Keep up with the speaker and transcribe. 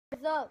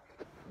what's up,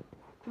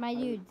 my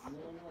dudes?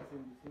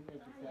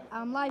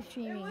 I'm live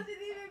streaming.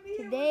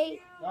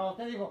 Today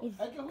is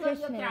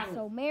Christmas,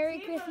 so Merry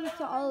Christmas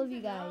to all of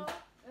you guys.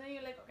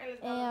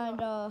 And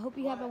hope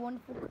you have a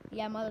wonderful,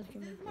 I'm live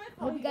streaming.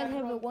 Hope you guys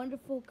have a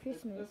wonderful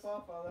Christmas.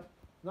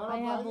 I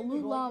have a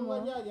loot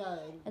llama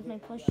as my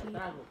plushie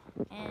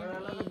and a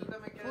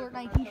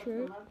Fortnite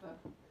t-shirt.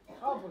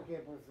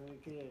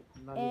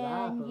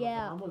 And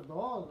yeah,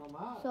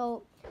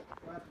 so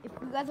if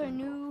you guys are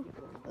new,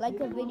 like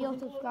the video,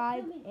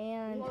 subscribe,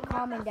 and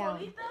comment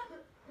down.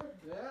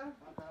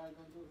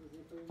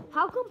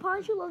 How come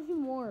Pancho loves you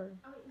more?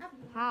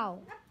 How?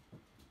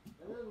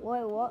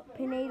 Wait, what?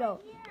 Pinedo.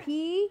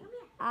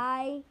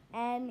 Pinedo.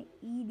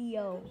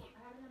 Pinedo.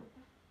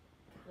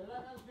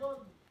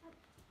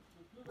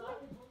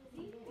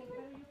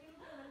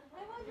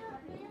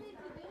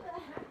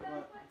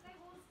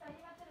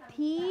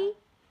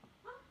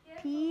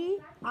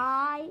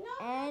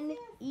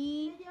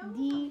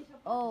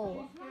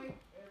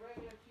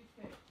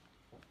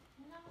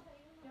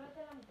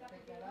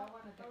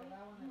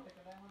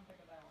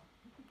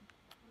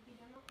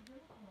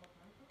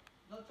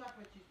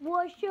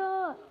 What's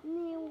up,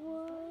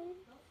 Neil?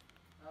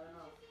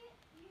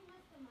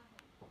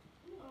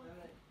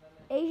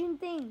 Asian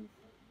things.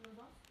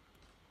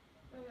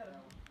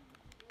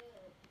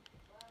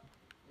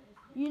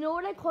 You know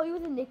what I call you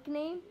with a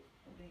nickname?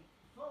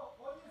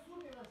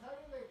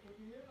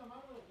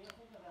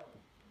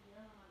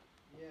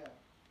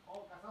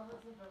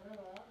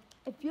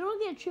 If you don't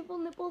get triple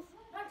nipples.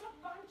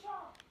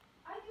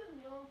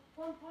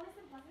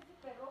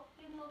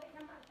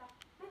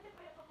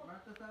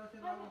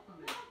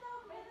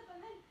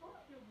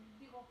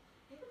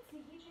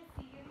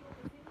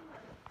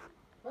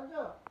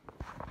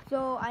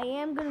 So I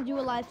am gonna do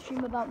a live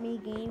stream about me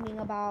gaming,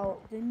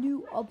 about the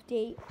new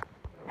update,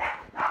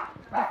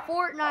 the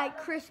Fortnite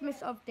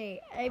Christmas update.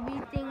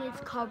 Everything is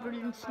covered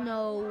in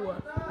snow.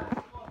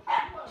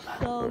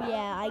 So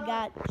yeah, I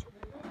got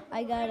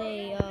a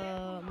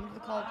what's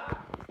it called?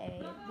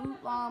 A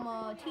loot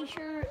llama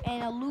t-shirt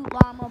and a loot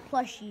llama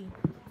plushie.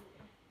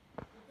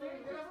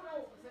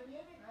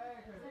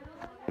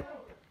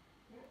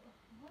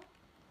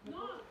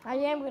 I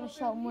am gonna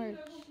sell merch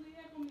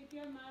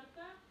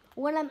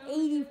when I'm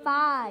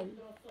 85.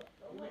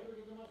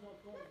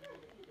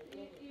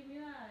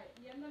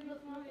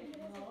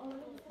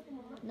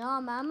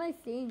 No, man, I'm gonna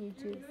stay in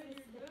YouTube.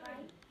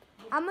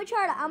 I'm gonna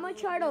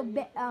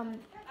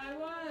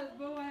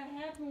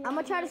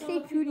try to stay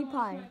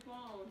PewDiePie.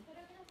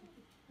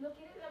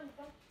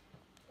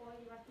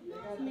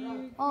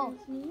 Oh,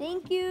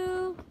 thank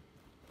you.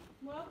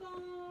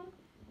 Welcome.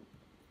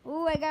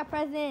 Ooh, I got a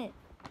present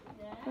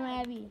from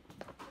Abby.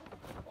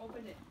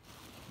 Open it.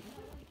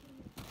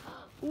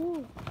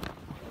 Ooh.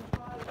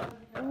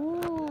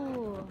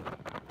 Ooh.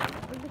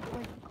 What's it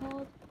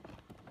called?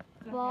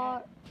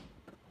 Bar.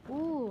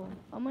 Ooh.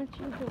 I'm gonna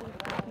choose it with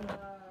this.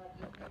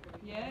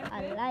 Yes.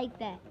 I like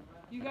that.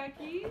 You got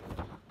keys?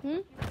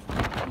 Keys?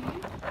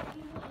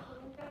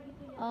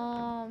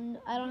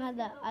 I don't have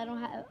that.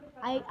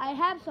 I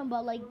have some,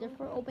 but like they're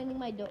for opening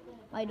my doors.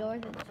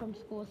 It's from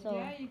school, so.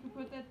 Yeah, you can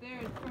put that there.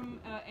 It's from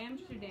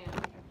Amsterdam.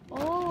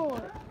 Oh,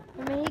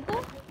 from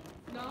Mexico?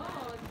 No,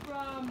 it's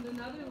from the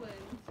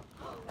Netherlands.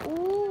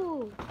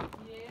 Ooh.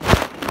 Yeah.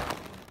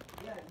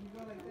 Yeah, you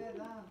go like that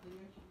down, so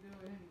you should do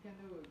it. You can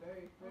do it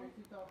very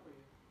too tall for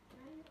you.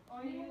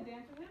 Oh, you gonna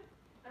dance with him?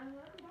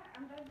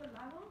 Anda del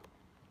lado.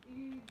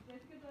 Y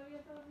es que todavía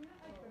está dormida.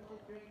 Ay,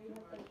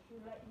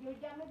 yo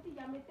llamé,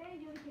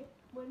 yo dije,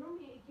 bueno,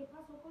 ¿qué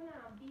pasó con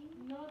Abby?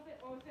 No sé,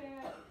 o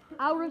sea,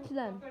 I'll reach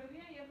them. Perdí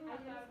ayer por la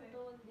tarde.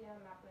 Todo el día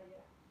en la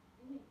playera.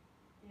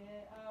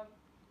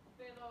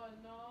 Pero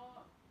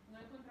no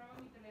encontraba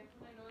mi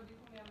teléfono y luego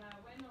dijo mi mamá,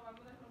 bueno,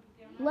 vamos a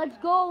conseguir una. Let's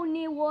go,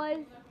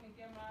 Newas.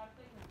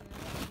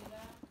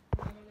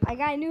 I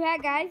got a new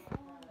hat, guys.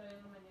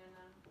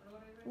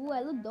 Ooh,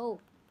 I look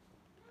dope.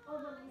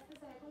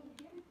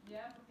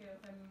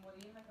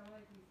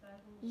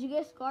 Did you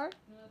get a scar?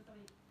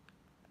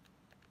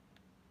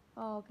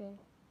 Oh, okay.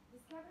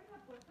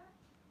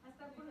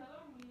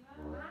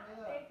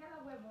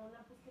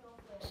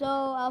 So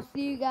I'll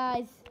see you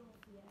guys.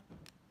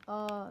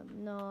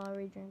 No, I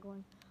already drank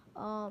one.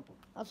 I'll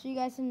see you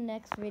guys in the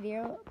next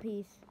video.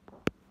 Peace.